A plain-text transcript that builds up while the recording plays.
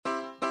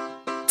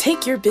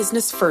Take your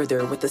business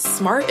further with the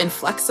smart and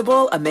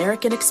flexible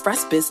American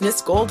Express Business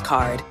Gold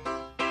Card.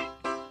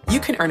 You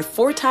can earn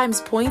 4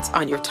 times points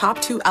on your top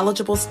 2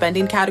 eligible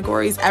spending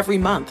categories every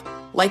month,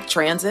 like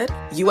transit,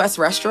 U.S.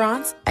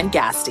 restaurants, and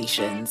gas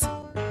stations.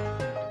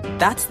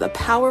 That's the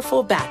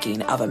powerful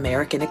backing of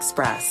American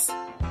Express.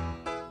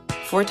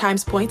 4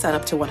 times points on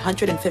up to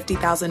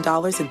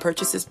 $150,000 in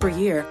purchases per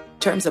year.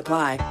 Terms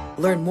apply.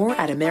 Learn more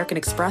at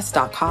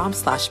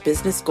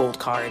americanexpress.com/business gold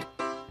card.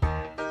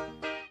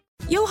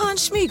 Johann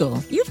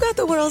Schmiegel, you've got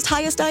the world's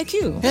highest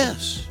IQ.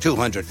 Yes,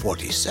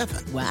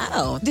 247.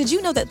 Wow. Did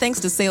you know that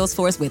thanks to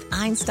Salesforce with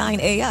Einstein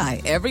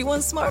AI,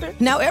 everyone's smarter?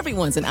 Now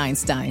everyone's an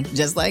Einstein,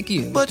 just like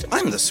you. But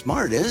I'm the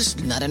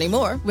smartest. Not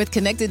anymore. With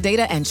connected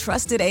data and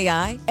trusted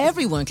AI,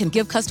 everyone can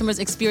give customers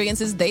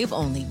experiences they've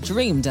only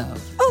dreamed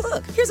of. Oh,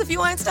 look, here's a few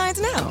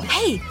Einsteins now.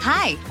 Hey,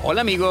 hi.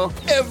 Hola, amigo.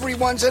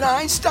 Everyone's an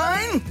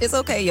Einstein? It's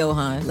okay,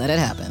 Johann. Let it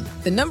happen.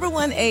 The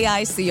 #1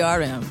 AI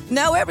CRM.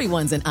 Now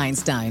everyone's an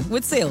Einstein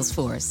with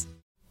Salesforce.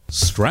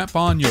 Strap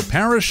on your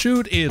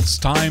parachute. It's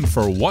time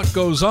for What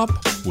Goes Up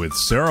with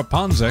Sarah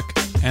Ponzek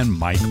and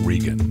Mike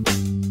Regan.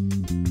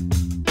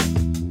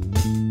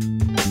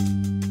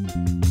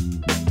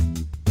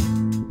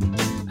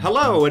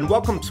 Hello and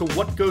welcome to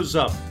What Goes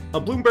Up, a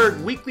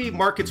Bloomberg Weekly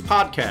Markets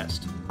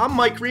podcast. I'm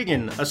Mike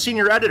Regan, a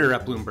senior editor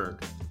at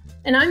Bloomberg.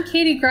 And I'm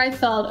Katie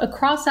Greifeld, a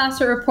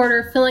cross-asset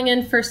reporter filling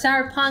in for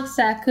Sarah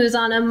Ponzek, who's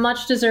on a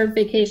much-deserved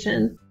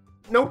vacation.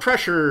 No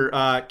pressure,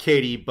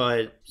 Katie,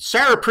 but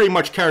Sarah pretty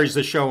much carries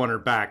the show on her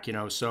back,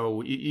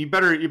 so you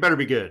better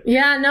be good.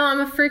 Yeah, no, I'm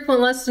a frequent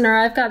listener.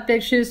 I've got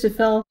big shoes to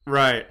fill.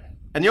 Right.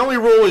 And the only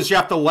rule is you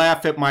have to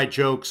laugh at my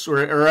jokes,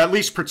 or at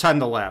least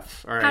pretend to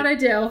laugh. All right. How'd I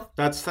do?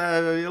 That's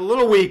a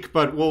little weak,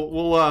 but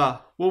we'll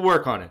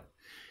work on it.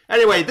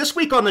 Anyway, this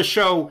week on the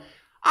show,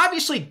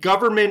 obviously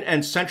government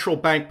and central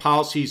bank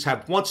policies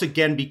have once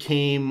again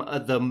become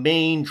the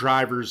main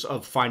drivers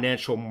of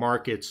financial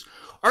markets.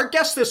 Our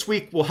guest this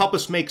week will help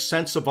us make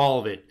sense of all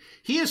of it.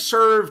 He has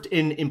served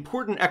in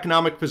important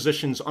economic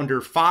positions under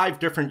 5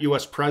 different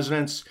U.S.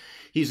 presidents.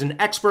 He's an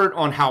expert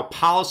on how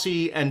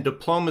policy and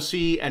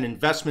diplomacy and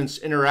investments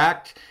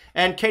interact.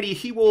 And Katie,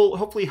 he will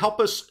hopefully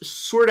help us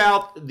sort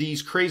out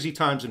these crazy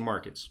times in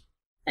markets.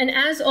 And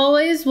as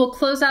always, we'll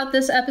close out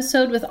this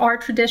episode with our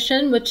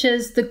tradition, which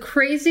is the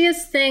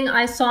craziest thing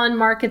I saw in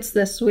markets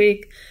this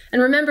week.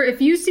 And remember,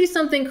 if you see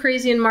something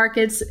crazy in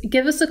markets,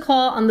 give us a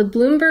call on the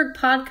Bloomberg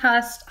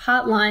Podcast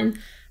hotline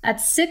at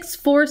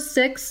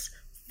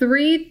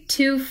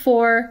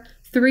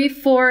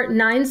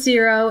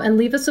 646-324-3490 and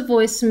leave us a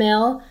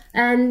voicemail,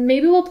 and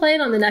maybe we'll play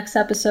it on the next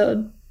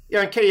episode.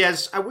 Yeah, and Katie,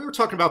 as we were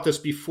talking about this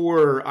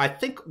before, I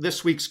think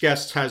this week's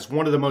guest has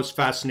one of the most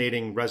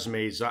fascinating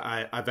resumes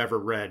I've ever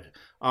read.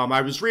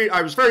 I was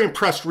very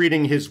impressed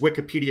reading his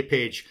Wikipedia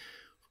page.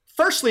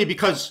 Firstly,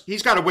 because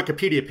he's got a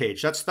Wikipedia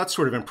page. That's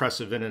sort of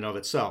impressive in and of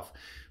itself.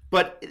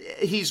 But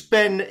he's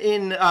been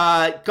in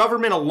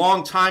government a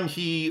long time.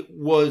 He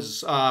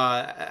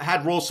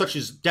had roles such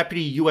as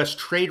deputy U.S.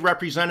 trade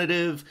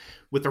representative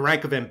with the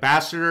rank of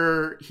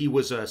ambassador. He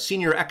was a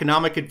senior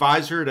economic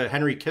advisor to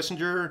Henry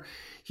Kissinger.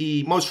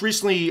 He most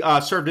recently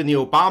served in the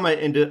Obama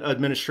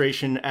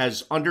administration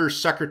as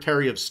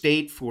Undersecretary of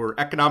State for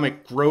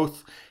Economic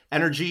Growth,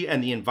 Energy,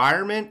 and the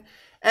Environment.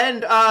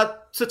 And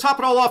to top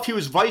it all off, he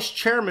was vice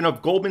chairman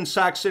of Goldman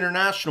Sachs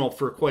International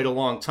for quite a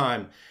long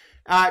time.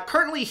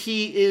 Currently,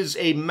 he is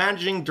a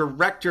managing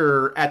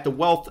director at the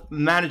wealth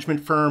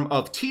management firm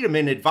of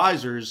Tiedemann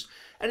Advisors,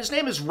 and his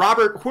name is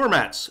Robert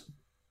Hormats.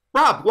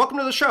 Rob, welcome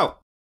to the show.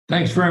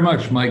 Thanks very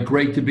much, Mike.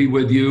 Great to be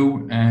with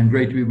you, and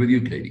great to be with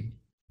you, Katie.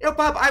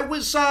 Bob, I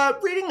was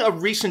reading a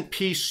recent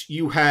piece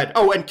you had.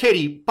 Oh, and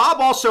Katie, Bob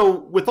also,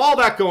 with all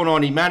that going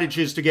on, he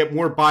manages to get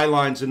more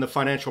bylines in the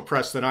financial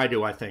press than I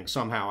do, I think,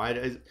 somehow.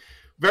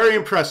 Very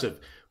impressive.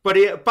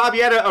 But Bob,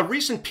 you had a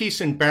recent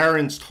piece in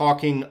Barron's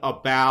talking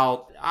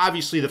about,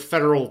 obviously, the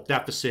federal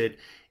deficit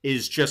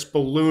is just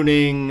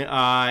ballooning.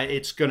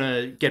 It's going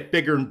to get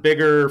bigger and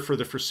bigger for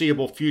the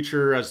foreseeable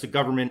future as the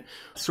government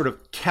sort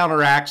of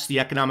counteracts the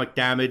economic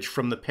damage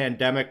from the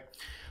pandemic.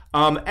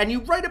 And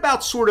you write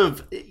about sort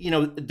of,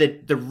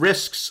 the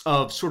risks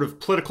of sort of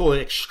political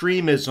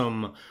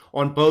extremism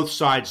on both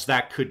sides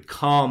that could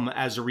come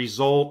as a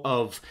result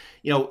of,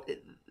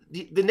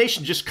 the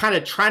nation just kind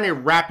of trying to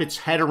wrap its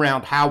head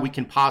around how we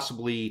can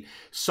possibly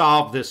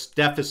solve this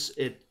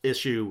deficit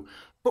issue.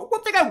 But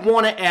one thing I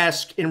want to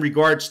ask in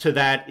regards to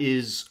that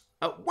is,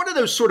 one of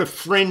those sort of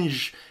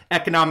fringe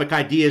economic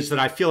ideas that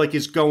I feel like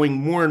is going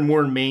more and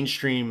more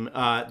mainstream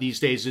these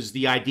days is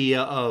the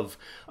idea of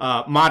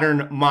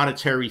modern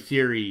monetary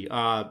theory.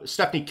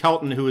 Stephanie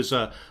Kelton, who is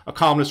a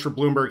columnist for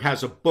Bloomberg,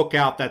 has a book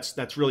out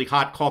that's really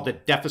hot called The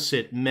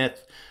Deficit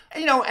Myth.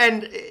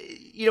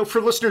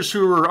 For listeners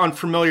who are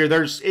unfamiliar,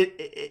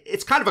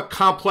 it's kind of a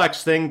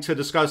complex thing to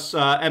discuss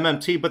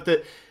MMT, but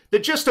the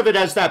gist of it,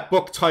 as that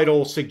book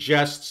title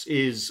suggests,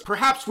 is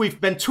perhaps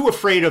we've been too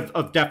afraid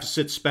of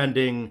deficit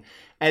spending,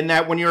 and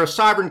that when you're a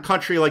sovereign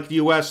country like the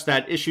U.S.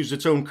 that issues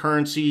its own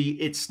currency,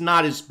 it's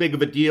not as big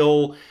of a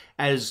deal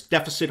as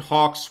deficit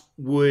hawks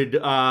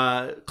would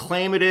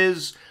claim it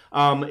is.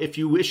 If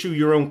you issue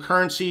your own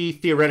currency,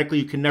 theoretically,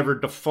 you can never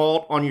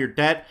default on your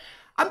debt.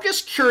 I'm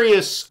just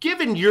curious,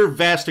 given your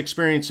vast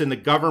experience in the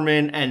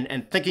government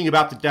and thinking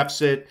about the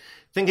deficit,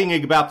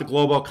 thinking about the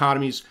global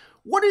economies,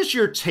 what is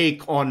your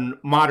take on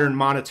modern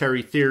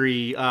monetary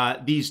theory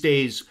these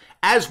days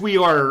as we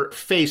are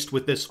faced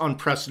with this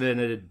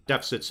unprecedented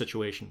deficit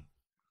situation?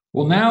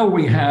 Well, now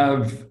we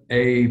have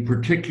a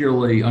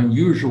particularly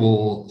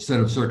unusual set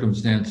of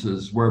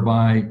circumstances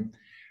whereby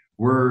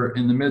we're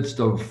in the midst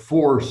of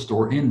forced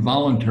or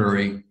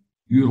involuntary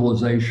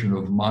utilization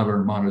of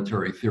modern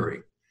monetary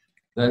theory.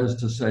 That is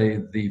to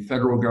say, the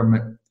federal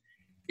government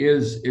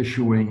is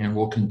issuing and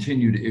will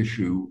continue to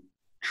issue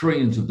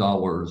trillions of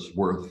dollars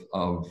worth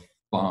of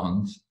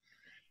bonds,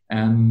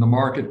 and the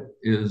market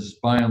is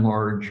by and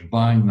large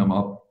buying them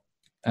up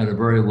at a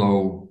very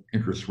low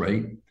interest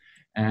rate.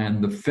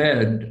 And the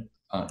Fed,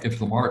 if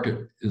the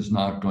market is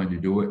not going to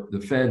do it, the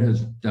Fed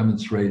has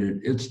demonstrated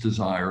its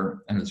desire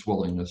and its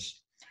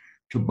willingness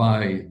to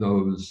buy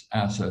those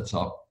assets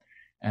up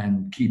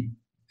and keep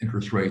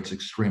interest rates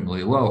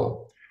extremely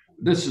low.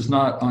 This is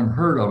not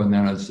unheard of in the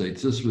United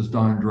States. This was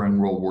done during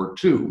World War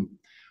II,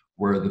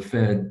 where the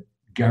Fed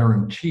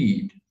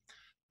guaranteed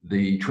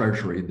the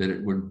Treasury that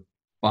it would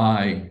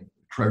buy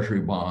Treasury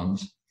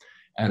bonds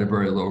at a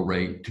very low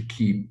rate to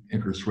keep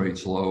interest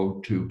rates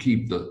low, to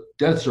keep the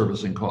debt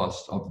servicing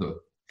costs of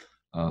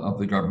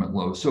the government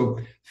low. So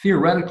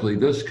theoretically,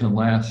 this can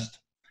last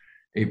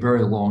a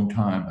very long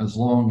time, as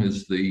long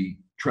as the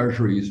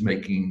Treasury is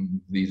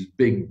making these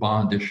big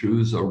bond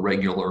issues a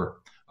regular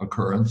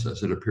occurrence,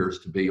 as it appears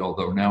to be,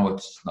 although now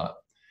it's not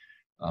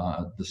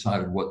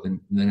decided what the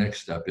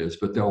next step is,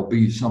 but there'll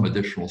be some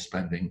additional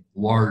spending,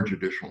 large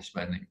additional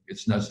spending.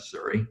 It's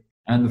necessary.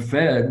 And the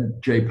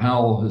Fed, Jay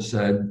Powell, has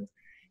said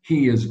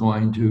he is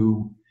going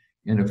to,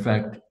 in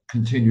effect,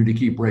 continue to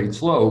keep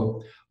rates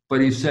low.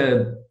 But he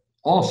said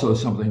also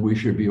something we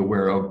should be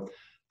aware of.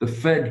 The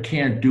Fed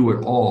can't do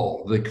it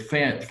all. The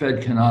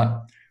Fed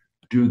cannot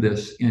do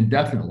this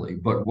indefinitely.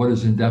 But what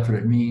does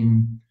indefinite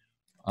mean?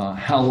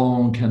 How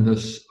long can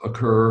this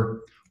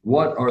occur?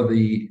 What are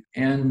the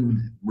end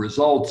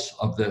results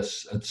of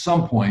this? At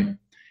some point,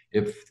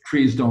 if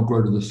trees don't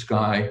grow to the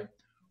sky,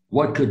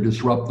 what could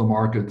disrupt the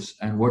markets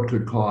and what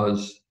could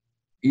cause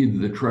either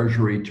the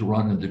Treasury to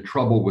run into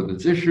trouble with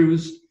its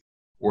issues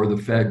or the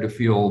Fed to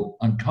feel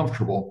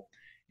uncomfortable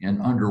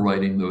in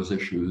underwriting those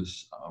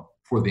issues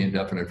for the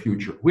indefinite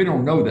future? We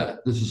don't know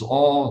that. This is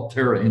all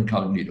terra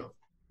incognita.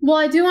 Well,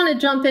 I do want to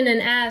jump in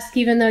and ask,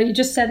 even though you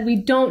just said we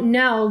don't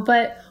know,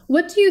 but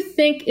what do you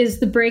think is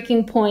the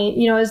breaking point?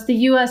 You know, as the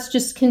U.S.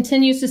 just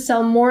continues to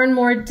sell more and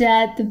more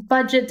debt, the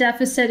budget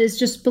deficit is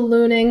just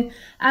ballooning.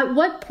 At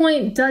what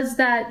point does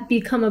that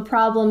become a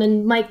problem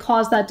and might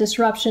cause that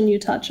disruption you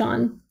touch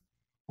on?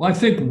 Well, I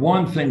think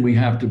one thing we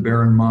have to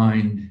bear in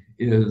mind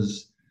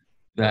is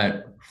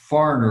that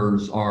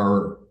foreigners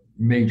are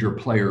major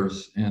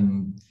players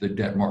in the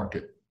debt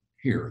market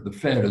here. The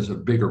Fed is a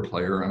bigger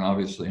player, and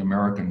obviously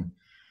American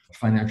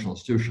financial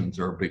institutions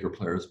are bigger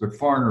players, but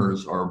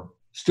foreigners are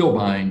still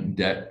buying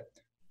debt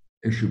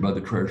issued by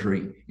the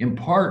Treasury, in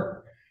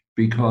part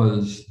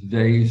because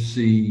they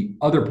see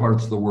other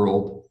parts of the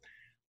world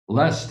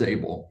less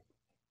stable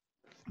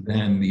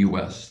than the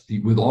US.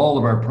 With all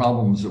of our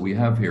problems that we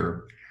have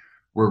here,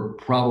 we're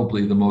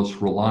probably the most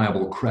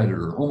reliable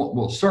creditor,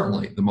 well,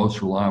 certainly the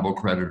most reliable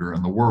creditor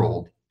in the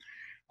world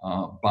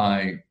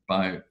by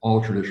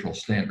all traditional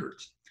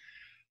standards.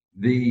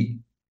 The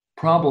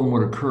problem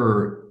would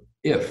occur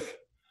if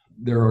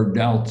there are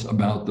doubts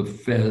about the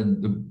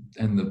Fed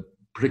and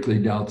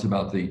particularly doubts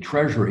about the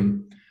Treasury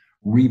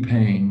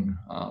repaying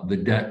the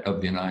debt of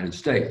the United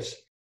States.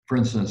 For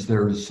instance,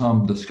 there is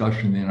some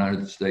discussion in the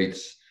United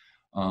States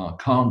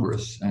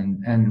Congress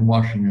and in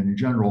Washington in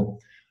general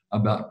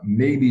about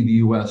maybe the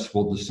U.S.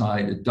 will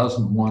decide it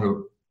doesn't want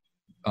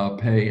to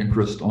pay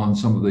interest on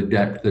some of the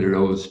debt that it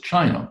owes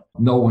China.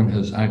 No one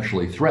has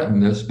actually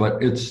threatened this,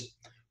 but it's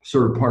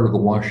sort of part of the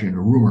Washington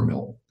rumor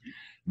mill.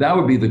 That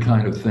would be the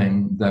kind of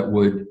thing that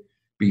would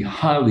be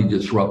highly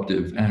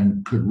disruptive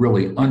and could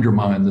really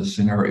undermine this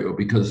scenario,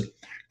 because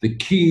the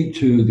key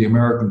to the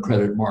American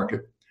credit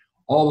market,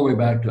 all the way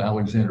back to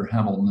Alexander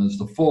Hamilton, is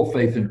the full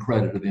faith and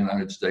credit of the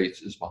United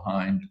States is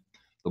behind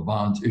the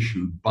bonds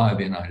issued by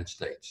the United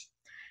States.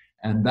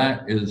 And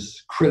that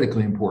is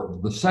critically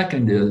important. The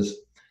second is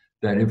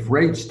that if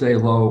rates stay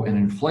low and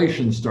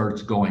inflation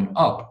starts going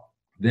up,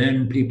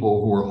 then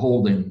people who are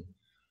holding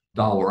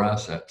dollar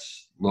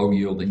assets, low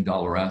yielding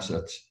dollar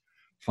assets,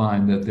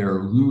 find that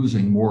they're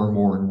losing more and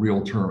more in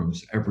real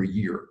terms every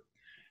year.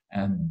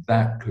 And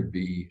that could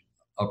be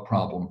a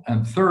problem.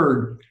 And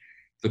third,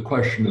 the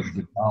question of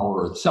the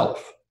dollar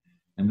itself.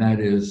 And that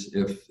is,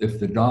 if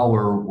the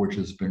dollar, which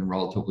has been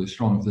relatively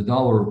strong, if the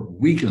dollar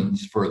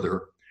weakens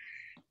further,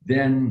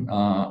 then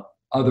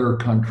other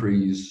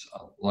countries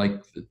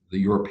like the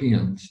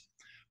Europeans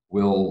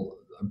will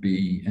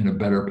be in a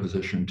better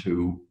position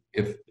to,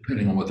 if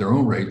depending on what their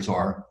own rates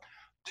are,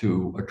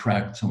 to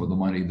attract some of the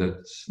money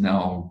that's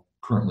now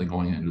currently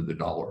going into the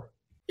dollar.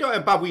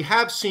 Bob, we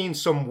have seen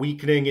some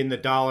weakening in the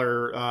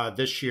dollar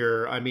this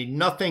year. I mean,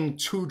 nothing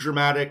too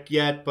dramatic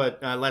yet,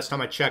 but last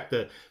time I checked,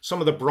 some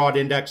of the broad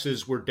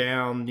indexes were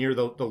down near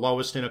the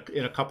lowest in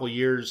a couple of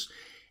years.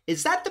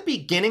 Is that the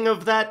beginning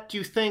of that, do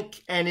you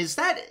think? And is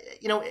that,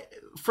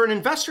 for an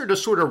investor to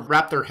sort of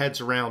wrap their heads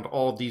around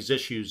all of these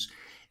issues,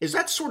 is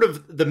that sort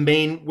of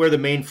where the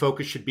main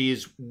focus should be,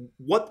 is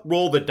what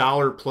role the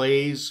dollar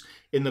plays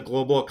in the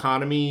global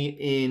economy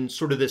in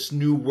sort of this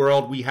new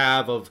world we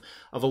have of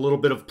a little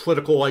bit of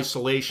political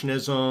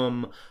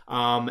isolationism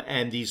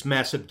and these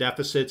massive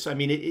deficits? I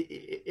mean,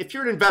 if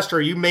you're an investor,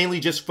 are you mainly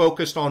just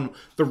focused on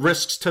the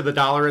risks to the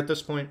dollar at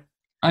this point?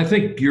 I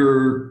think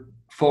you're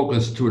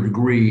focused to a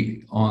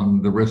degree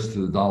on the risks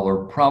to the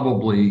dollar.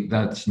 Probably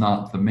that's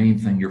not the main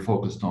thing you're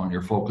focused on.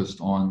 You're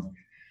focused on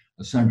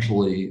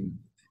essentially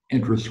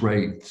interest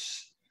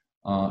rates.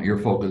 You're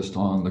focused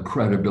on the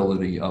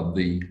credibility of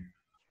the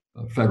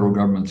federal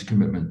government's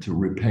commitment to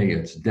repay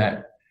its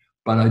debt.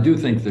 But I do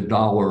think the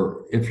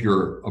dollar, if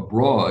you're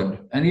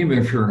abroad, and even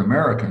if you're an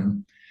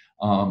American,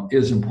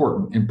 is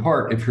important. In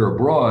part, if you're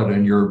abroad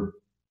and you're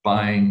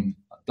buying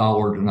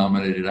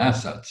dollar-denominated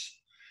assets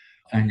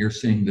and you're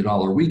seeing the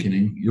dollar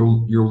weakening,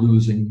 you're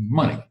losing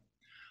money.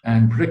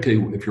 And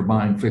particularly if you're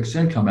buying fixed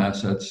income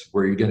assets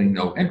where you're getting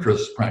no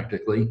interest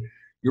practically,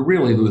 you're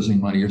really losing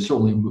money. You're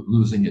certainly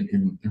losing it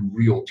in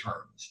real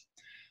terms.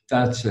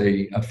 That's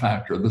a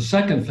factor. The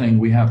second thing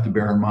we have to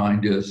bear in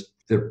mind is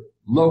that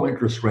low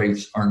interest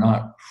rates are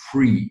not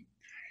free,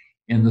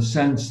 in the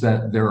sense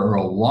that there are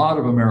a lot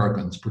of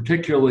Americans,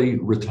 particularly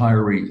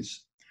retirees,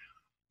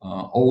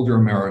 older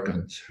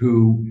Americans,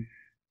 who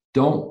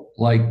don't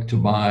like to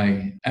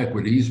buy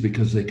equities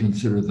because they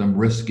consider them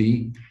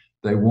risky.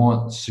 They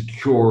want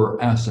secure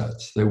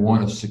assets. They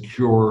want a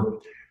secure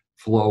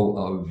flow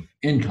of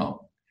income.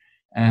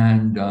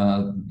 And,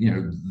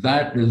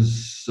 that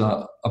is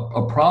a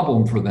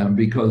problem for them,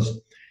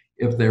 because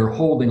if they're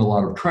holding a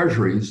lot of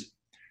treasuries,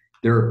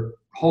 they're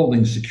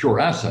holding secure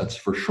assets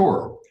for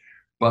sure,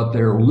 but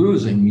they're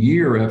losing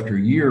year after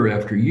year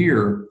after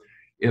year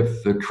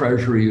if the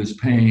treasury is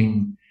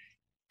paying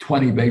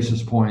 20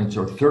 basis points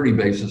or 30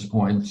 basis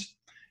points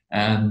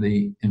and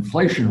the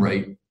inflation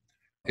rate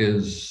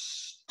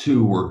is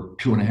 2 or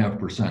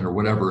 2.5% or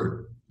whatever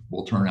it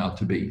will turn out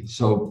to be.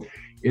 So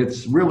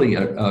it's really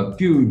a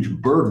huge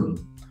burden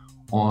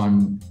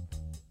on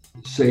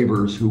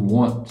savers who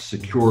want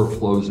secure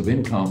flows of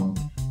income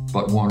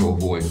but want to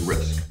avoid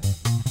risk.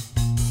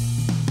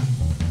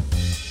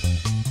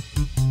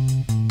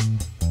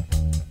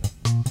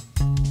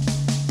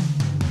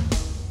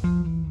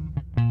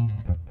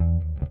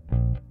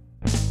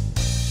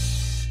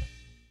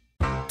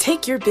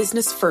 Take your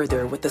business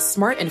further with the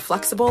smart and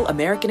flexible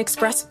American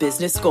Express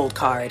Business Gold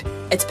Card.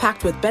 It's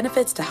packed with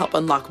benefits to help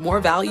unlock more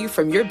value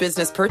from your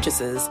business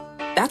purchases.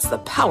 That's the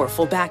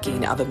powerful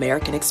backing of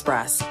American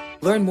Express.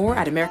 Learn more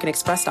at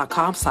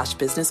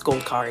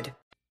americanexpress.com/businessgoldcard.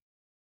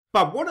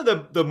 Bob, one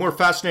of the more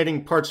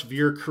fascinating parts of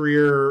your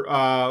career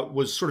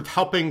was sort of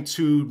helping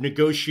to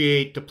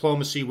negotiate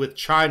diplomacy with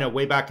China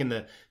way back in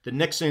the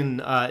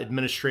Nixon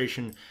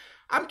administration.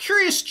 I'm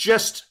curious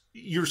just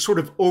your sort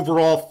of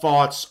overall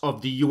thoughts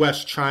of the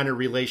U.S.-China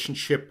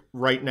relationship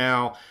right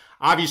now.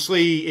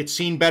 Obviously, it's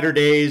seen better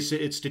days.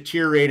 It's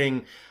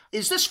deteriorating.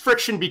 Is this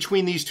friction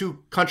between these two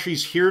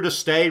countries here to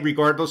stay,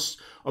 regardless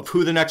of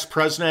who the next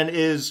president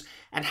is?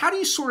 And how do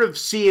you sort of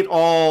see it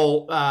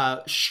all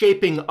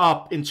shaping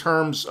up in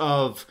terms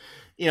of,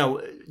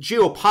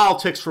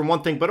 geopolitics for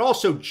one thing, but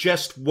also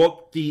just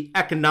what the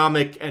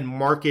economic and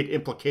market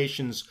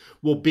implications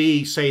will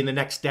be, say, in the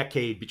next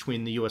decade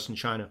between the U.S. and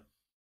China?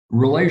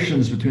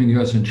 Relations between the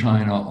U.S. and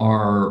China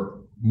are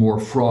more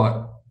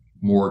fraught,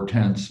 more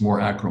tense,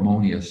 more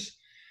acrimonious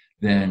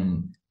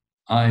than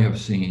I have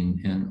seen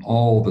in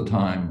all the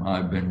time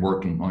I've been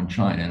working on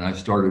China. And I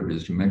started,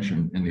 as you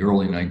mentioned, in the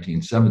early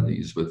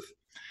 1970s with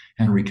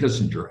Henry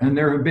Kissinger. And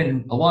there have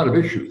been a lot of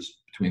issues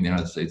between the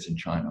United States and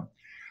China.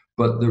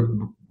 But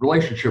the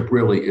relationship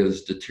really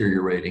is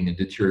deteriorating and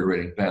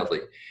deteriorating badly.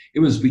 It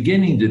was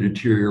beginning to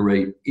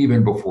deteriorate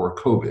even before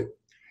COVID.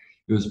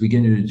 It was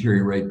beginning to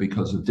deteriorate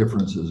because of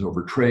differences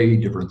over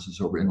trade, differences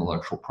over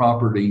intellectual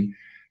property,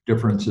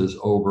 differences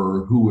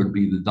over who would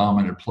be the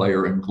dominant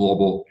player in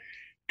global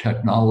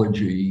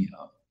technology.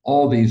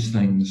 All these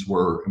things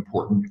were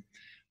important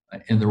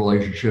in the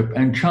relationship.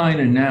 And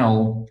China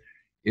now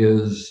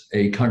is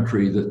a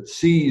country that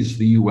sees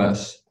the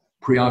U.S.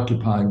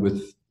 preoccupied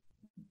with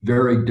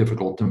very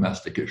difficult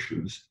domestic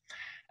issues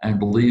and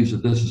believes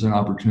that this is an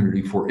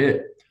opportunity for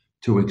it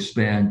to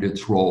expand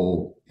its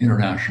role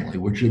internationally,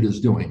 which it is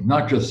doing,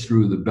 not just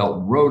through the Belt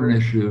and Road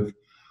Initiative,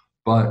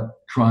 but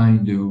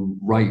trying to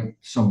write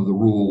some of the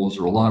rules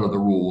or a lot of the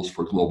rules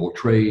for global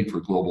trade, for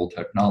global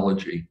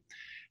technology,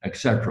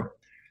 etc.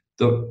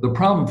 The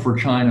problem for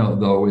China,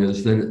 though,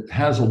 is that it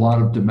has a lot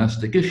of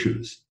domestic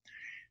issues.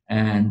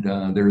 And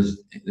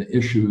there's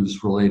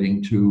issues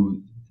relating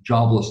to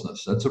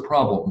joblessness. That's a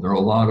problem. There are a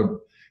lot of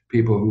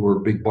people who are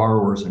big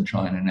borrowers in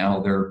China now.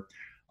 They're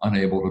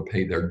unable to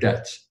pay their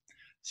debts.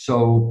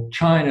 So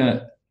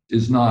China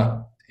is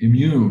not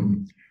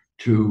immune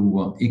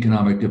to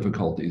economic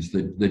difficulties.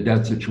 The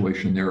debt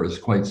situation there is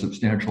quite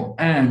substantial,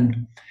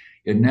 and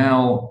it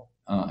now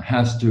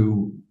has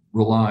to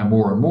rely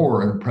more and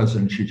more, and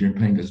President Xi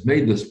Jinping has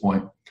made this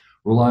point,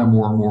 rely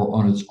more and more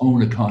on its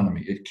own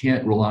economy. It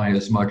can't rely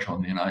as much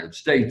on the United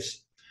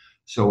States,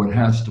 so it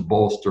has to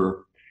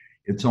bolster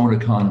its own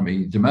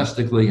economy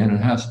domestically, and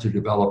it has to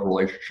develop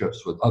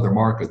relationships with other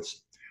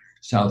markets,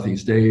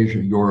 Southeast Asia,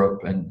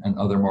 Europe, and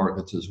other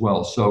markets as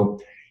well. So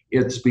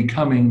it's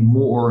becoming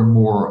more and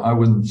more, I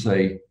wouldn't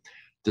say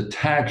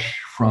detached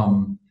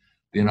from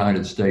the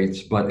United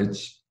States, but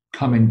it's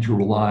coming to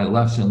rely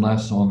less and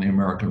less on the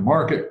American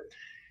market.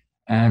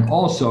 And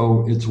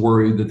also, it's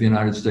worried that the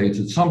United States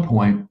at some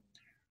point,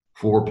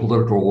 for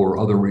political or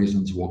other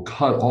reasons, will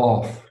cut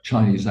off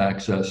Chinese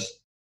access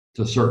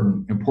to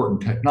certain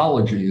important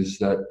technologies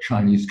that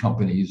Chinese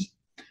companies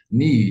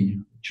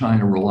need.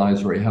 China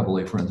relies very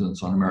heavily, for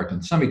instance, on American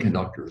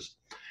semiconductors.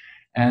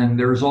 And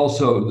there's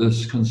also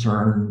this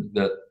concern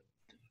that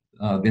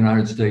the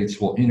United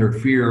States will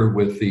interfere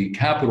with the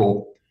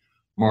capital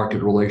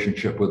market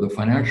relationship, with the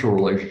financial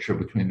relationship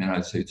between the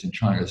United States and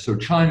China. So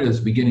China is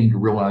beginning to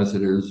realize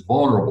that it is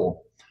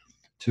vulnerable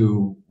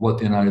to what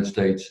the United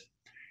States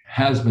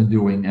has been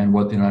doing and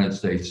what the United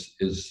States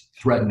is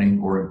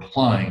threatening or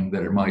implying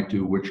that it might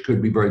do, which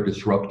could be very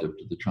disruptive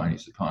to the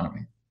Chinese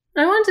economy.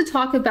 I wanted to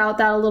talk about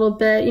that a little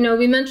bit.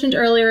 We mentioned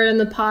earlier in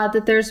the pod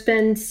that there's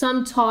been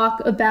some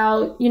talk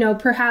about,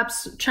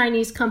 perhaps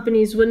Chinese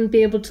companies wouldn't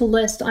be able to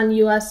list on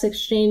U.S.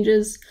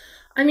 exchanges.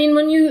 I mean,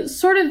 when you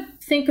sort of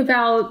think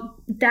about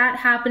that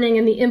happening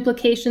and the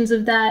implications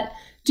of that,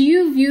 do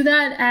you view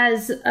that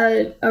as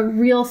a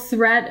real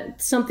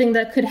threat, something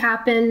that could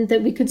happen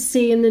that we could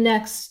see in the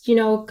next,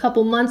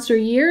 couple months or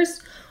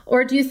years?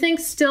 Or do you think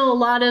still a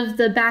lot of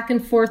the back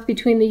and forth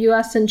between the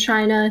U.S. and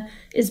China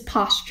is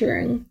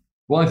posturing?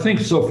 Well, I think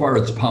so far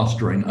it's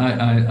posturing.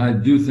 I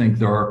do think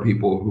there are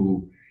people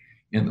who,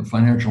 in the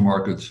financial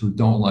markets, who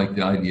don't like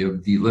the idea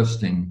of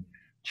delisting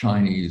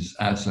Chinese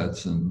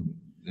assets in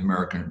the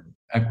American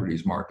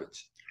equities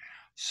markets.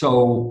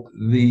 So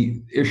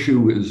the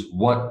issue is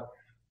what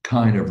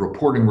kind of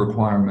reporting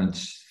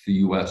requirements the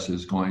U.S.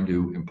 is going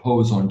to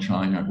impose on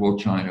China. Will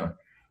China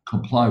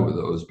comply with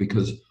those?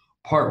 Because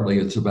partly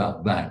it's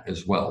about that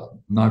as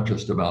well, not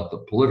just about the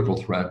political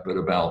threat, but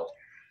about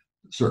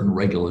certain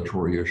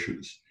regulatory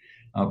issues.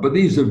 But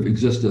these have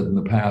existed in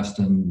the past,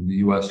 and the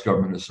U.S.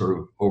 government has sort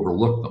of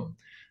overlooked them.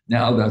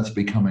 Now that's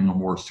becoming a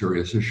more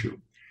serious issue.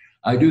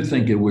 I do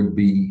think it would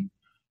be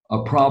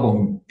a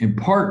problem in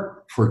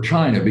part for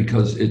China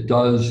because it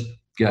does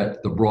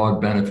get the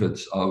broad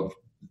benefits of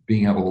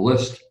being able to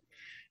list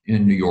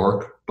in New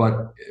York,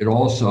 but it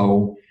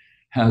also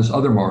has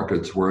other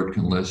markets where it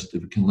can list.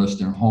 It can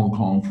list in Hong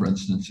Kong, for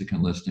instance. It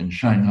can list in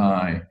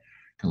Shanghai,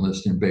 can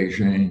list in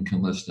Beijing,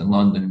 can list in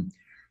London.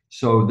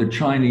 So the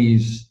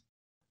Chinese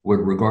would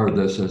regard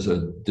this as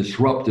a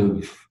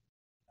disruptive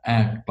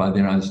act by the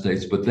United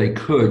States, but they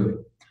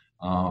could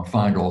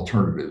find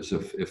alternatives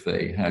if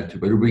they had to.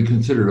 But it would be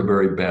considered a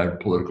very bad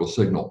political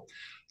signal.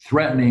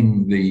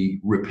 Threatening the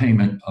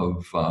repayment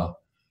of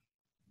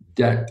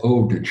debt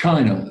owed to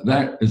China,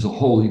 that is a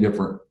wholly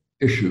different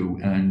issue,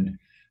 and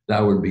that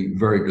would be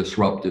very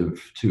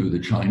disruptive to the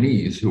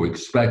Chinese who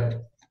expect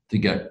to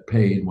get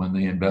paid when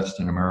they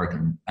invest in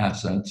American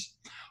assets.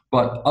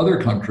 But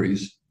other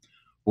countries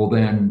will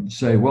then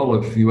say, well,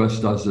 if the U.S.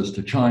 does this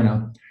to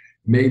China,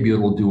 maybe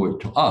it'll do it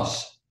to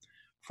us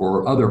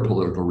for other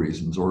political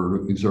reasons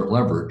or exert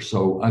leverage.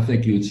 So I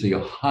think you'd see a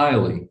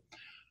highly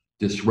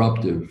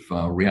disruptive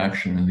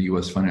reaction in the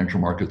U.S. financial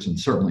markets and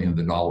certainly in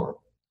the dollar.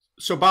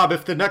 So, Bob,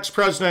 if the next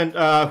president,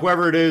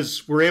 whoever it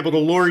is, were able to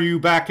lure you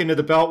back into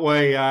the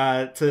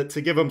Beltway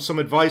to give them some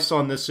advice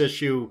on this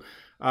issue,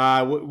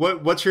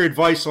 what's your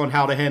advice on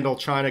how to handle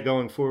China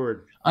going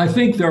forward? I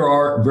think there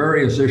are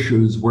various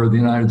issues where the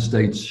United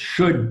States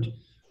should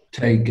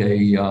take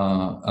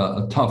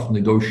a tough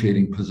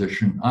negotiating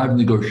position. I've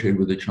negotiated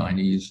with the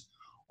Chinese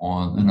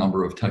on a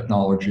number of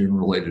technology and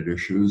related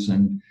issues,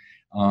 and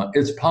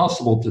it's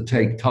possible to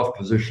take tough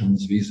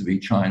positions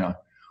vis-a-vis China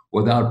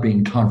without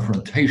being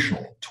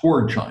confrontational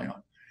toward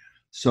China.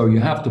 So you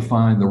have to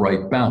find the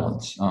right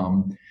balance.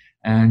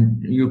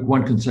 And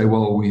one can say,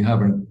 well, we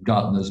haven't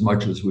gotten as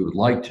much as we would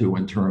like to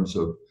in terms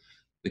of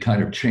the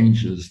kind of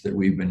changes that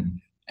we've been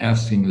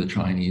asking the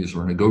Chinese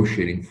or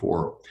negotiating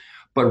for.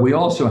 But we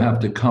also have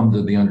to come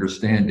to the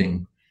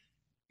understanding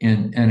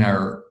in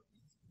our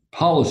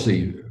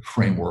policy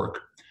framework,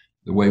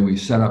 the way we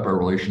set up our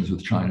relations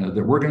with China,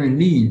 that we're going to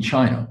need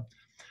China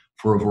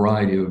for a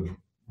variety of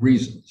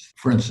reasons.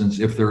 For instance,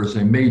 if there is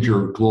a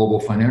major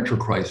global financial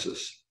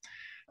crisis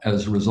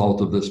as a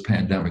result of this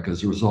pandemic,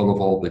 as a result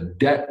of all the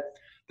debt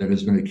that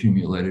has been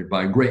accumulated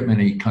by a great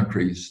many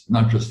countries,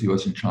 not just the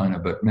US and China,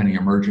 but many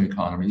emerging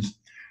economies,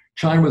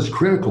 China was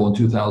critical in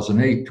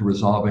 2008 to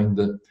resolving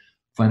the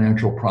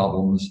financial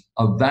problems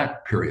of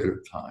that period of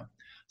time.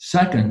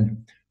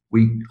 Second,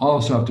 we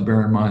also have to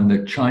bear in mind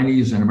that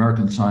Chinese and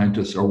American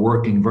scientists are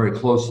working very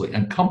closely,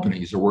 and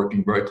companies are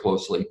working very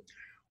closely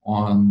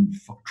on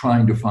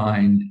trying to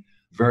find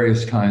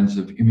various kinds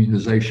of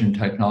immunization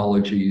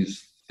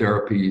technologies,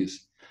 therapies,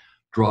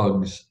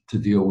 drugs to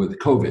deal with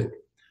COVID.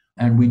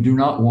 And we do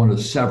not want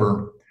to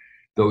sever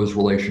those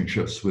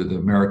relationships with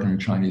American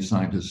and Chinese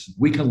scientists.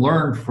 We can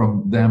learn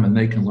from them and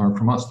they can learn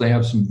from us. They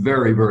have some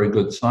very, very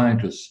good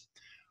scientists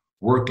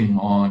working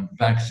on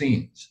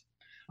vaccines.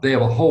 They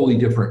have a wholly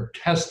different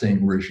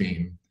testing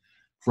regime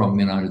from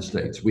the United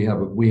States. We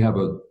have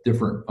a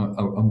different,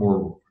 a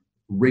more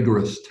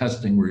rigorous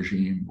testing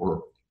regime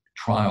or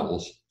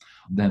trials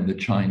than the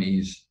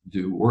Chinese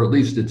do, or at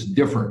least it's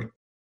different.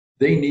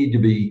 They need to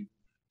be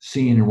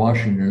seen in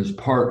Washington as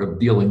part of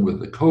dealing with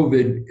the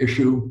COVID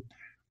issue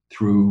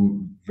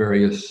through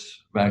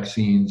various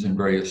vaccines and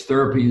various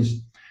therapies,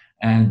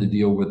 and to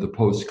deal with the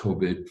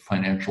post-COVID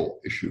financial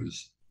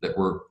issues that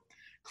we're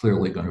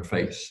clearly going to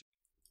face.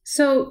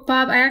 So,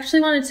 Bob, I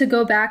actually wanted to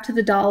go back to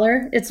the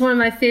dollar. It's one of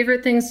my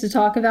favorite things to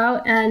talk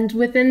about. And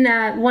within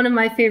that, one of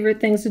my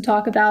favorite things to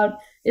talk about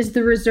is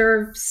the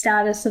reserve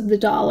status of the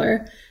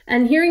dollar.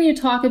 And hearing you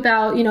talk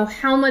about,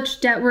 how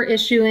much debt we're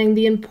issuing,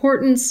 the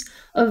importance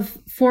of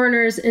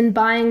foreigners in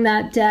buying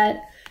that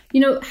debt,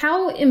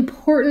 how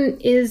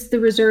important is the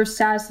reserve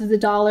status of the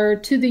dollar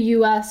to the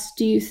U.S.,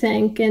 do you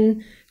think?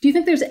 And do you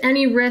think there's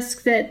any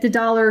risk that the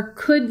dollar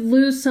could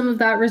lose some of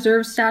that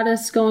reserve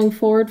status going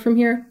forward from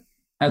here?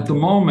 At the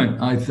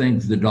moment, I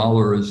think the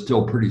dollar is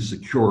still pretty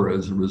secure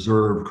as a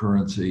reserve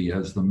currency,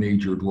 as the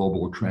major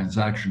global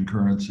transaction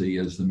currency,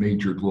 as the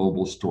major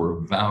global store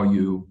of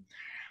value.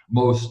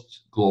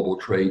 Most global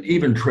trade,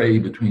 even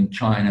trade between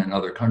China and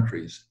other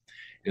countries,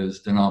 is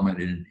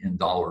denominated in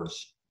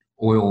dollars.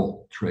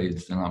 Oil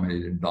trades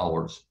denominated in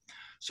dollars.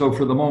 So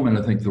for the moment,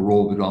 I think the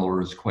role of the dollar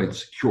is quite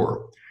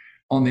secure.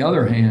 On the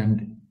other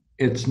hand,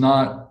 it's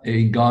not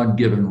a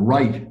God-given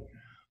right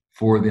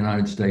for the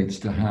United States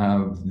to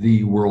have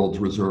the world's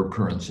reserve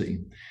currency.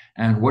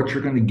 And what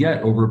you're going to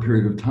get over a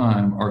period of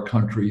time are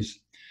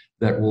countries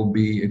that will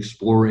be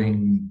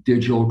exploring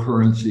digital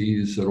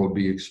currencies, that will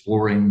be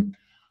exploring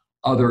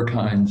other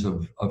kinds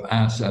of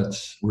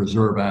assets,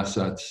 reserve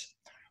assets,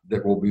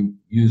 that will be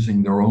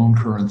using their own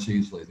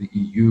currencies like the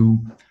EU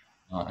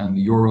and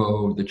the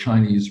euro. The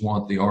Chinese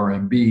want the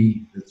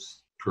RMB,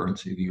 its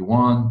currency, the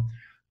yuan,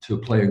 to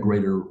play a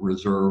greater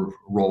reserve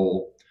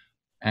role.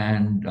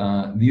 And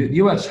the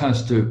U.S.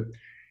 has to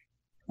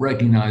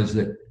recognize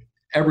that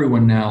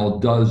everyone now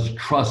does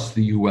trust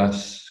the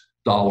U.S.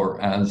 dollar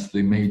as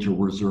the major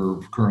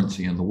reserve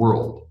currency in the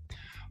world.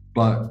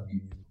 But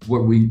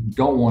what we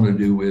don't want to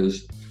do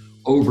is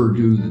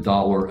overdo the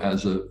dollar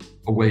as a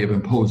way of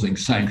imposing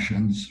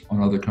sanctions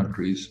on other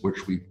countries,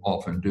 which we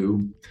often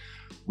do.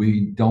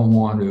 We don't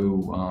want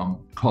to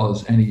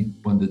cause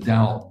anyone to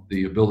doubt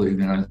the ability of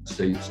the United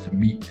States to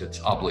meet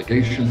its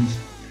obligations.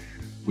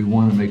 We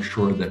want to make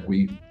sure that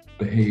we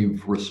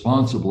behave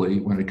responsibly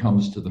when it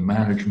comes to the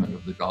management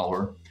of the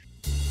dollar.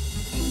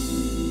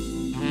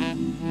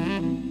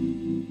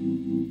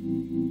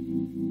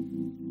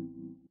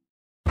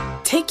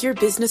 Take your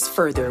business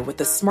further with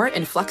the smart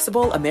and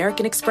flexible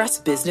American Express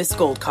Business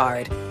Gold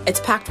Card. It's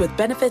packed with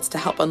benefits to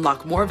help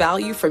unlock more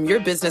value from your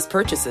business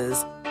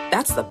purchases.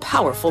 That's the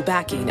powerful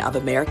backing of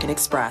American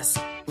Express.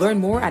 Learn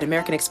more at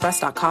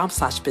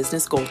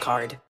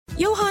americanexpress.com/businessgoldcard.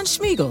 Johann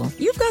Schmiegel,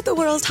 you've got the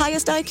world's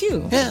highest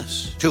IQ.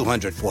 Yes,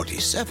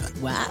 247.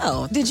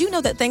 Wow. Did you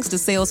know that thanks to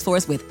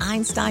Salesforce with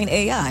Einstein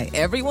AI,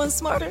 everyone's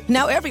smarter?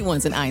 Now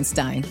everyone's an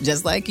Einstein,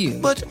 just like you.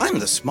 But I'm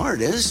the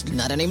smartest.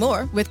 Not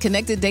anymore. With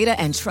connected data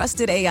and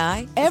trusted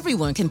AI,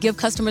 everyone can give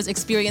customers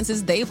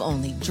experiences they've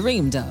only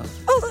dreamed of.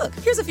 Oh, look,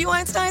 here's a few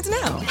Einsteins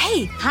now.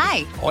 Hey,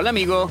 hi. Hola,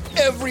 amigo.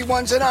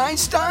 Everyone's an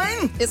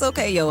Einstein? It's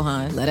okay,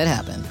 Johann. Let it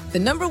happen. The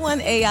 #1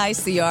 AI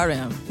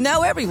CRM.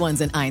 Now everyone's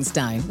an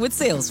Einstein with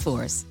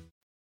Salesforce.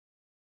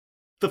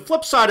 The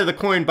flip side of the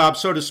coin, Bob,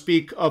 so to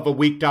speak, of a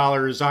weak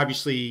dollar is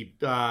obviously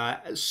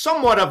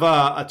somewhat of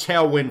a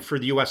tailwind for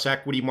the U.S.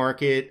 equity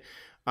market.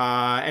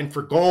 And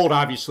for gold,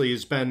 obviously,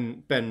 has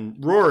been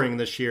roaring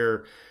this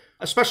year,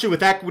 especially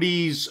with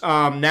equities.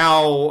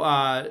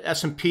 Now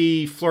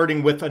S&P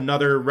flirting with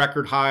another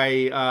record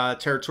high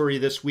territory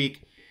this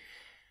week.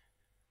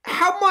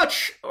 How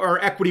much are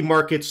equity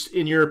markets,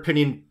 in your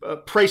opinion,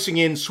 pricing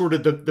in sort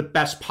of the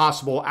best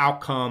possible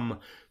outcome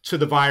to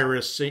the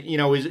virus?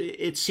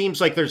 It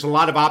seems like there's a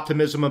lot of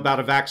optimism about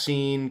a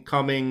vaccine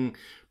coming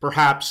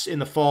perhaps in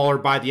the fall or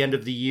by the end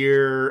of the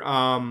year.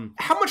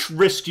 How much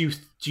risk do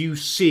you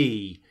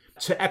see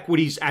to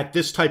equities at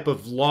this type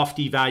of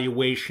lofty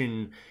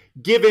valuation,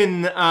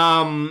 given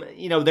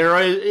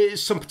there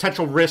is some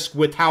potential risk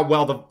with how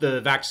well the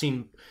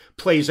vaccine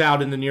plays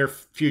out in the near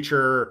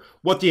future,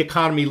 what the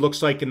economy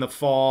looks like in the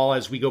fall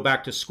as we go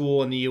back to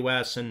school in the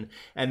U.S. and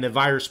the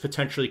virus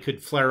potentially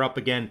could flare up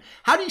again?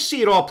 How do you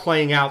see it all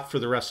playing out for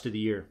the rest of the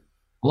year?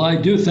 Well, I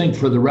do think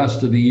for the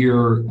rest of the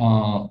year,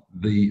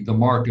 the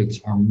markets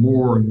are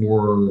more and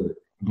more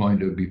going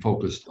to be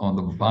focused on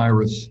the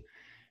virus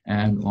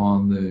and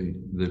on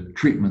the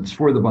treatments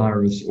for the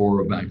virus or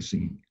a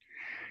vaccine.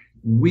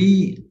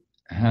 We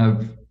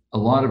have a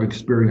lot of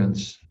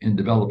experience in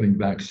developing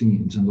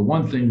vaccines. And the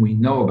one thing we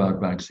know about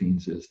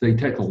vaccines is they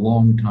take a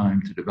long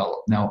time to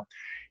develop. Now,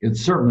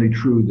 it's certainly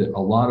true that a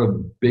lot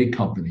of big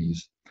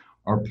companies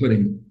are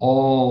putting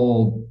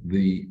all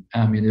the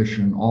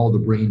ammunition, all the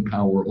brain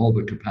power, all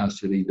the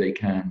capacity they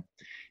can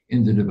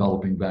into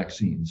developing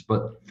vaccines.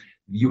 But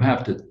you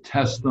have to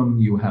test them,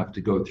 you have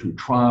to go through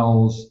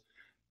trials.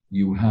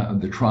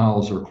 The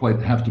trials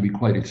have to be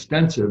quite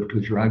extensive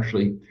because you're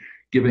actually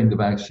giving the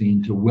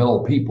vaccine to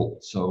well people.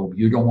 So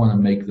you don't want to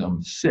make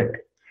them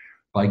sick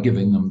by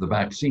giving them the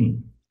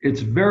vaccine.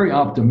 It's very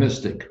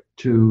optimistic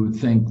to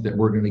think that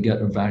we're going to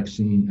get a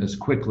vaccine as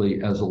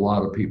quickly as a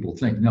lot of people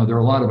think. Now, there are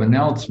a lot of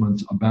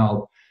announcements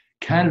about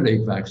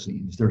candidate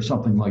vaccines. There's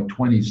something like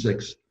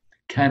 26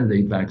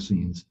 candidate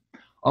vaccines.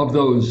 Of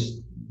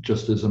those,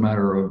 just as a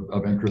matter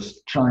of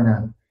interest,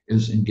 China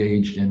is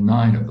engaged in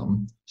 9 of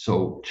them.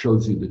 So it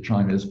shows you that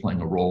China is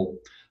playing a role.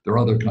 There are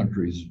other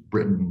countries,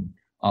 Britain,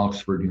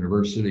 Oxford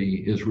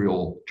University,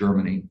 Israel,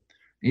 Germany,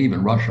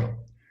 even Russia.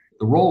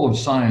 The role of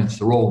science,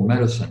 the role of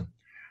medicine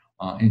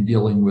in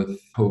dealing with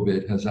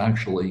COVID has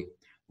actually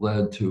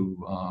led to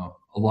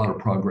a lot of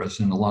progress,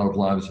 and a lot of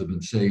lives have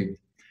been saved.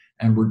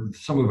 And we're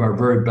some of our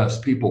very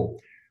best people.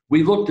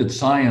 We looked at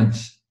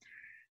science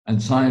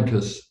and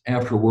scientists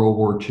after World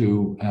War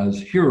II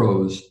as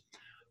heroes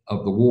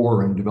of the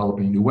war and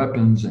developing new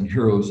weapons and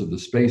heroes of the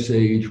space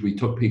age. We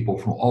took people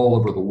from all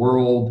over the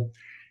world,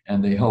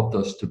 and they helped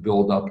us to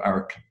build up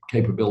our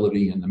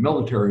capability in the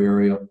military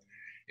area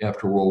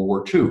after World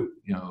War II.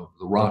 You know,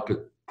 the rocket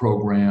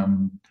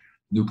program,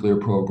 nuclear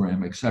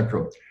program,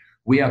 etc.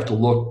 We have to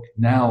look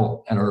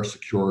now at our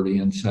security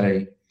and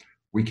say,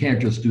 we can't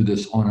just do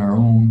this on our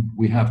own.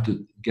 We have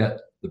to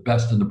get the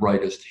best and the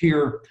brightest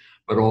here,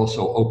 but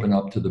also open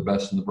up to the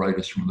best and the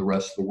brightest from the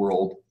rest of the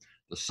world,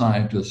 the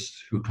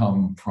scientists who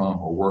come from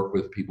or work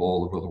with people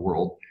all over the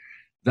world.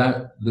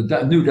 That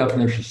new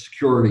definition of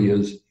security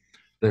is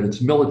that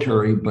it's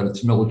military, but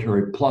it's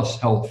military plus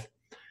health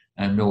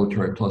and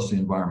military plus the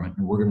environment.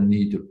 And we're going to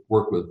need to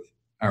work with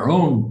our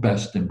own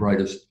best and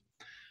brightest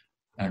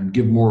and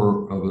give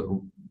more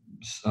of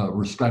a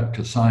respect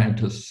to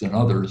scientists and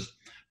others,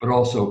 but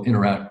also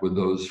interact with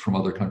those from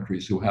other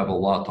countries who have a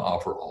lot to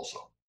offer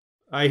also.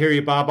 I hear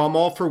you, Bob. I'm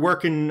all for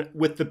working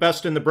with the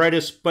best and the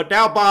brightest. But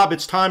now, Bob,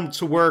 it's time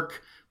to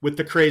work with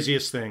the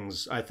craziest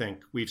things, I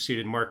think, we've seen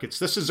in markets.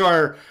 This is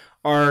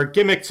our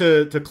gimmick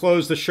to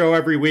close the show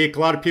every week. A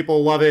lot of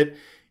people love it.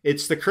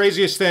 It's the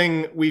craziest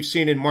thing we've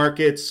seen in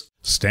markets.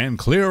 Stand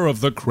clear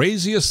of the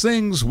craziest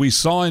things we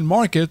saw in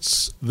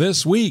markets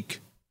this week.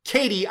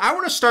 Katie, I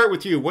want to start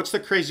with you. What's the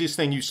craziest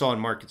thing you saw in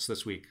markets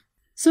this week?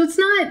 So it's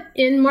not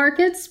in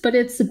markets, but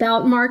it's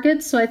about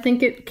markets, so I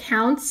think it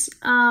counts.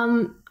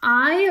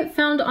 I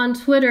found on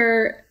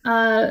Twitter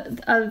a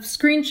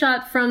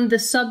screenshot from the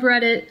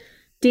subreddit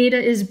Data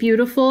is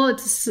Beautiful.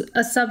 It's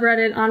a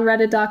subreddit on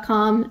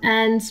reddit.com,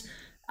 and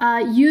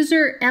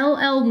user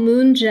LL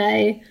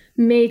Moonjay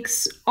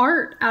makes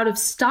art out of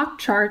stock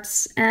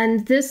charts,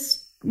 and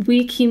this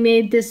week he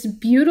made this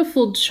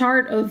beautiful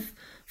chart of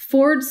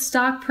Ford's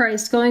stock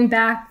price going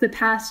back the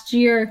past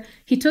year.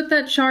 He took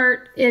that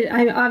chart,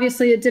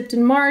 obviously it dipped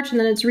in March and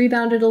then it's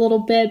rebounded a little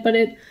bit, but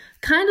it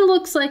kind of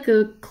looks like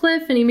a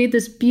cliff, and he made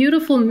this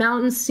beautiful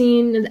mountain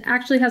scene. It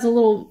actually has a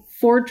little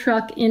Ford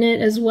truck in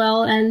it as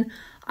well, and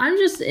I'm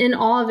just in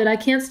awe of it. I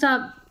can't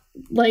stop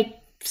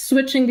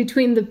switching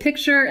between the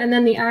picture and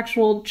then the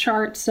actual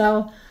chart,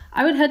 so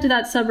I would head to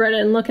that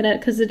subreddit and look at it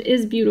because it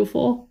is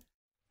beautiful.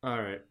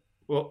 All right.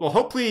 Well,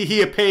 hopefully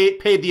he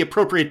paid the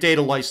appropriate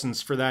data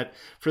license for that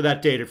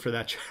data for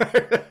that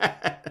chart.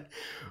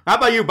 How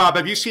about you, Bob?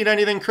 Have you seen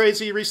anything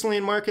crazy recently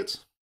in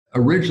markets?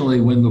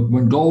 Originally,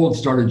 when gold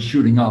started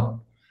shooting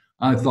up,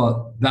 I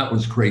thought that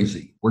was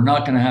crazy. We're not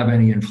going to have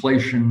any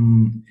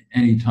inflation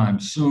anytime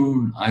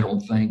soon, I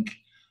don't think.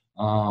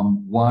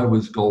 Why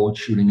was gold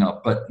shooting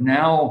up? But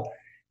now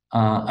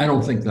I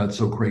don't think that's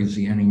so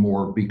crazy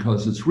anymore,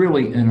 because it's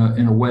really, in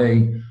a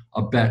way,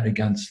 a bet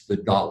against the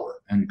dollar.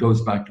 And it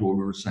goes back to what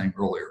we were saying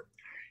earlier.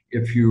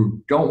 If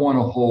you don't want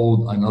to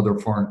hold another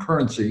foreign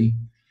currency,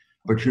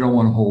 but you don't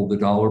want to hold the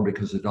dollar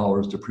because the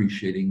dollar is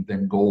depreciating,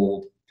 then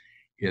gold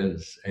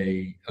is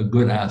a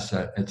good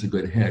asset. It's a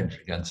good hedge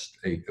against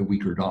a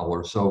weaker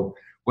dollar. So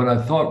what I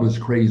thought was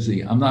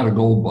crazy, I'm not a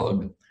gold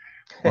bug,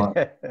 but what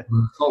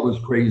I thought was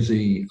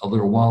crazy a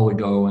little while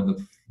ago, and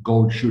the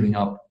gold shooting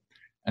up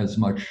as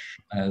much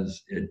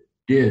as it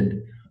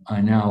did,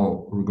 I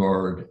now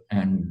regard,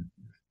 and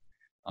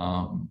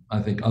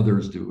I think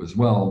others do as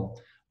well,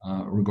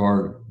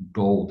 regard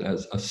gold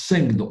as a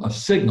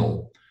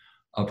signal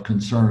of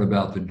concern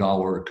about the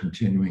dollar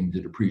continuing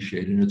to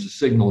depreciate. And it's a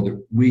signal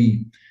that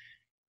we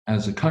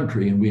as a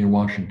country and we in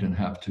Washington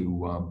have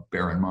to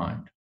bear in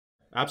mind.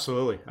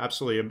 Absolutely.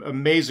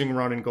 Amazing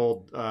run in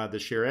gold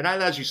this year. And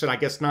as you said, I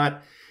guess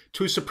not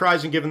too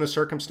surprising given the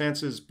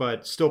circumstances,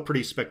 but still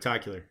pretty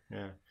spectacular.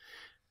 Yeah.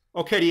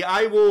 Okay,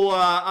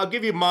 I'll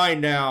give you mine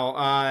now.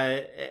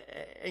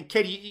 And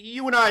Katie,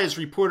 you and I, as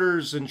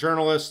reporters and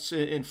journalists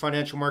in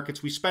financial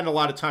markets, we spend a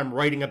lot of time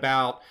writing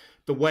about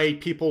the way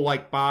people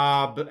like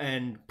Bob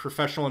and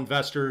professional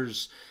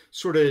investors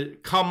sort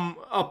of come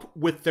up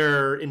with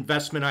their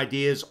investment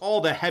ideas,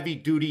 all the heavy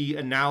duty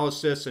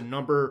analysis and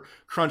number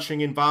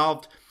crunching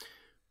involved.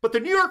 But the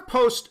New York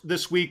Post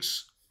this week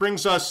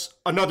brings us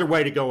another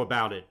way to go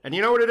about it. And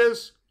you know what it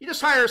is? You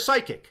just hire a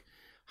psychic.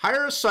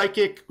 Hire a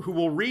psychic who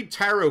will read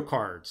tarot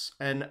cards.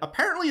 And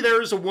apparently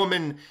there is a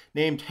woman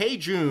named Hey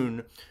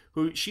June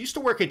who she used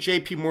to work at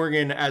JP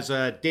Morgan as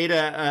a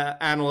data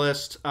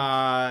analyst,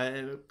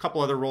 a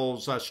couple other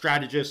roles,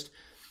 strategist.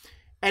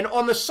 And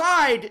on the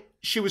side,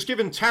 she was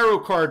given tarot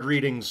card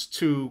readings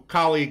to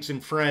colleagues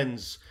and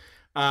friends.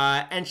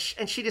 And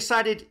she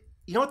decided,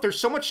 you know what, there's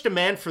so much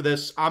demand for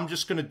this, I'm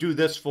just going to do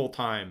this full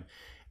time.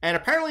 And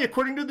apparently,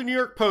 according to the New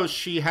York Post,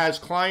 she has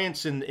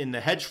clients in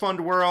the hedge fund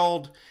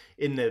world,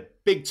 in the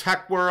big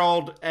tech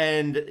world,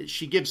 and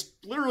she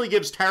literally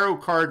gives tarot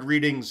card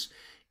readings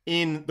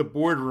in the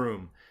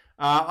boardroom.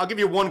 I'll give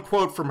you one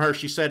quote from her.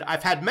 She said,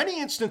 "I've had many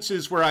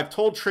instances where I've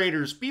told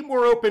traders, be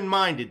more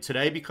open-minded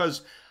today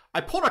because I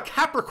pulled a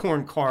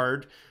Capricorn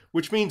card,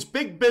 which means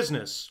big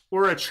business,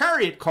 or a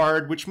Chariot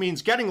card, which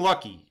means getting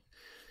lucky.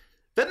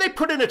 Then they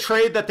put in a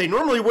trade that they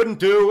normally wouldn't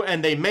do,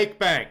 and they make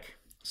bank."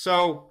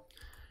 So,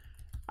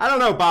 I don't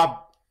know, Bob.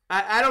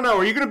 I don't know.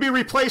 Are you going to be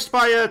replaced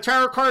by a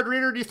tarot card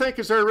reader, do you think?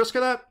 Is there a risk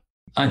of that?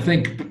 I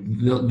think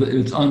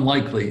it's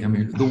unlikely. I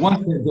mean, the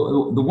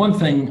one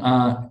thing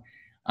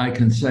I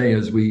can say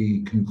as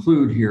we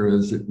conclude here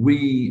is that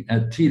we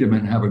at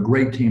Tiedemann have a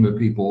great team of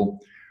people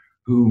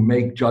who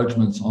make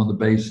judgments on the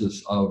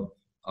basis of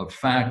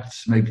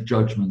facts, make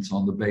judgments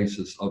on the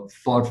basis of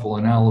thoughtful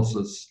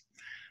analysis,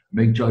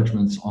 make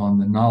judgments on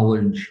the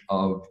knowledge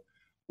of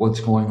what's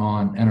going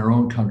on in our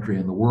own country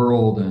and the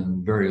world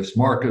and various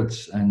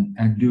markets, and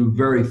do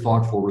very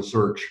thoughtful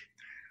research.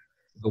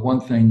 The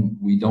one thing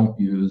we don't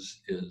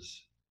use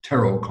is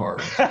tarot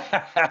cards.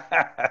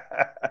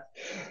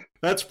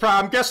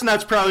 I'm guessing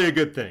that's probably a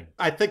good thing.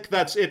 I think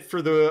that's it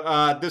for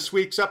the this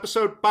week's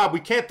episode. Bob, we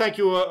can't thank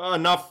you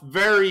enough.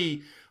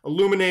 Very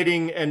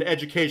illuminating and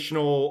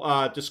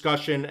educational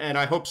discussion, and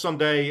I hope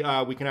someday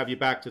we can have you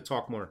back to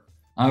talk more.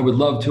 I would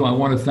love to. I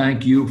want to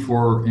thank you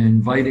for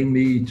inviting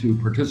me to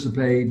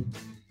participate.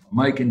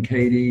 Mike and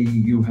Katie,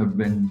 you have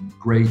been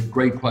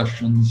great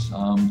questions.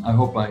 I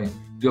hope I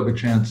do have a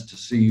chance to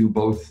see you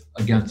both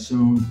again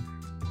soon.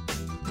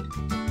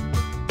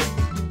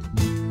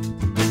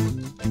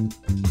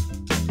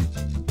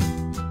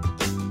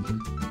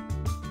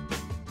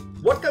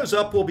 What Goes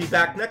Up will be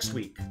back next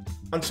week.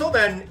 Until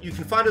then, you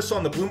can find us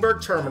on the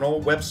Bloomberg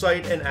Terminal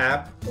website and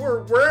app,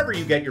 or wherever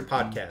you get your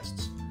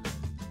podcasts.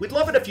 We'd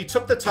love it if you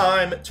took the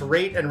time to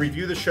rate and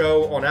review the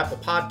show on Apple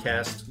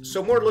Podcasts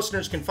so more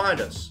listeners can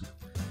find us.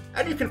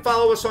 And you can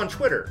follow us on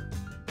Twitter.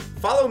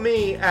 Follow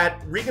me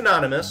at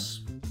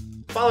Reganonymous,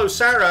 follow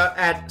Sarah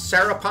at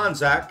Sarah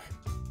Ponzak,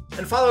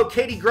 and follow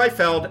Katie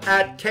Greifeld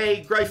at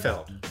K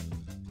Greifeld.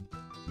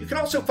 You can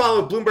also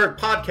follow Bloomberg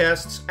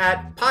Podcasts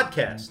at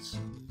Podcasts.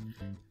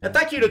 And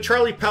thank you to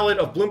Charlie Pellet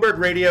of Bloomberg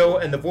Radio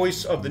and the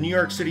voice of the New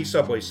York City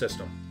subway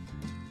system.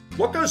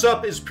 What Goes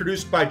Up is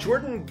produced by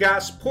Jordan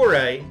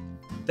Gaspore.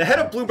 The head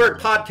of Bloomberg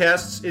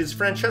Podcasts is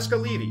Francesca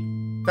Levy.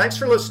 Thanks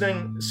for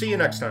listening. See you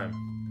next time.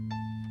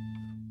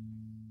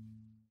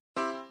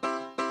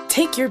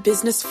 Take your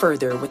business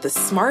further with the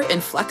smart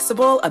and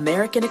flexible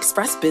American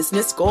Express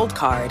Business Gold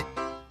Card.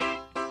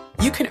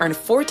 You can earn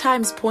 4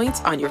 times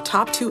points on your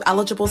top 2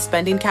 eligible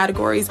spending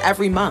categories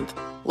every month,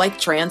 like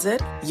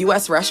transit,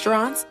 U.S.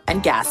 restaurants,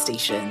 and gas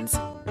stations.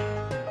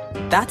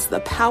 That's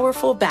the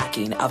powerful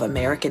backing of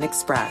American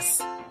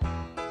Express.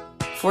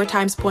 4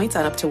 times points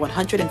on up to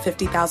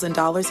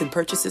 $150,000 in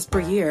purchases per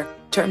year.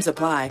 Terms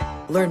apply.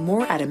 Learn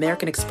more at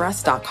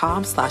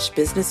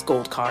americanexpress.com/business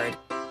gold card.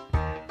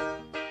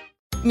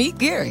 Meet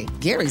Gary.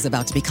 Gary's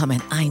about to become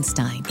an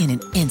Einstein in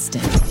an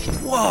instant.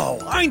 Whoa,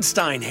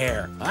 Einstein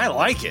hair. I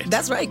like it.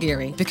 That's right,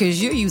 Gary,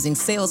 because you're using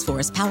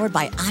Salesforce powered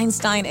by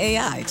Einstein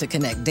AI to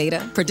connect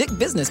data, predict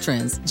business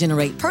trends,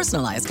 generate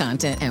personalized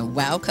content, and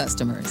wow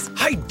customers.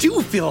 I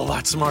do feel a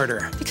lot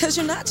smarter. Because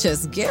you're not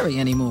just Gary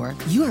anymore.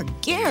 You're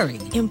Gary,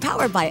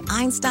 empowered by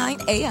Einstein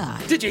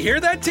AI. Did you hear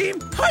that, team?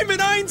 I'm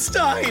an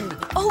Einstein.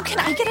 Oh, can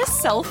I get a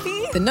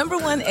selfie? The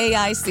 #1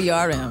 AI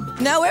CRM.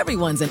 Now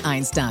everyone's an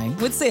Einstein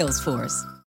with Salesforce.